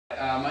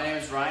my name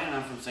is Ryan and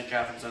I'm from St.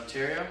 Catharines,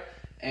 Ontario,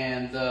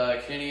 and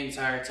the Canadian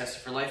Tire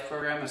Tested for Life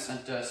program has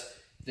sent us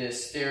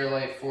this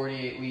Sterilite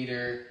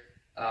 48-liter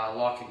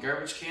lock-in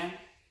garbage can.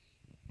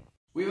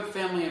 We have a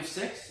family of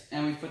 6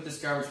 and we've put this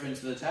garbage bin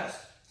to the test.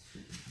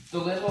 The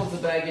lid holds the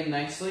bag in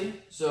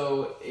nicely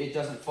so it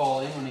doesn't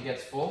fall in when it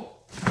gets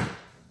full.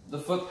 The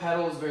foot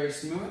pedal is very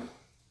smooth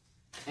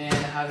and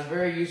it has a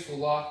very useful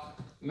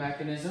lock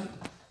mechanism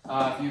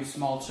if you have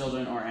small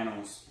children or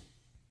animals.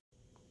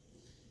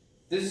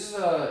 This is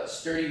a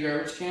sturdy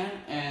garbage can,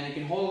 and it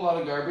can hold a lot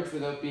of garbage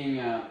without being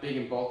big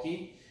and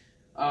bulky.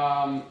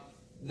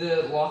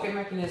 The lock-in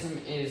mechanism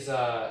is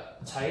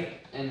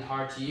tight and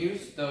hard to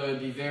use, though it would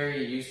be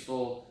very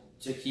useful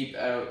to keep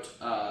out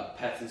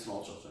pets and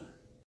small children.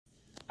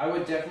 I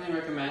would definitely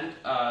recommend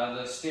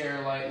the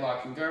Sterilite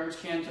Locking garbage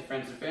can to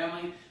friends and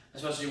family,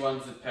 especially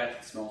ones with pets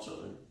and small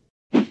children.